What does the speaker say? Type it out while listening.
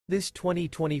This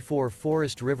 2024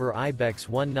 Forest River IBEX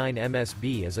 19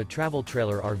 MSB is a travel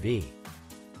trailer RV.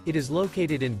 It is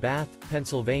located in Bath,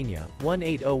 Pennsylvania,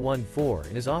 18014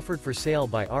 and is offered for sale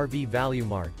by RV Value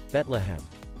Mart, Behtlehem.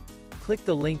 Click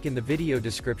the link in the video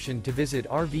description to visit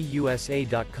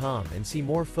RVUSA.com and see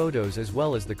more photos as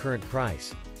well as the current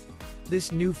price.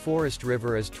 This new Forest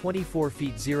River is 24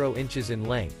 feet 0 inches in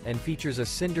length and features a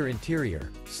CINDER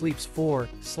interior, sleeps 4,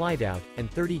 Slideout,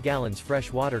 and 30 gallons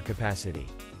fresh water capacity.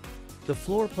 The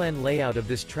floor plan layout of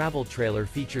this travel trailer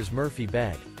features Murphy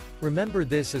bed. Remember,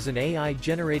 this is an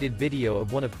AI-generated video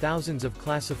of one of thousands of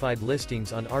classified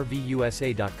listings on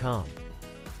RVUSA.com.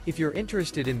 If you're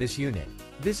interested in this unit,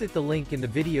 visit the link in the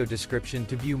video description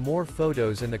to view more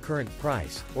photos and the current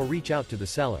price, or reach out to the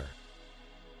seller.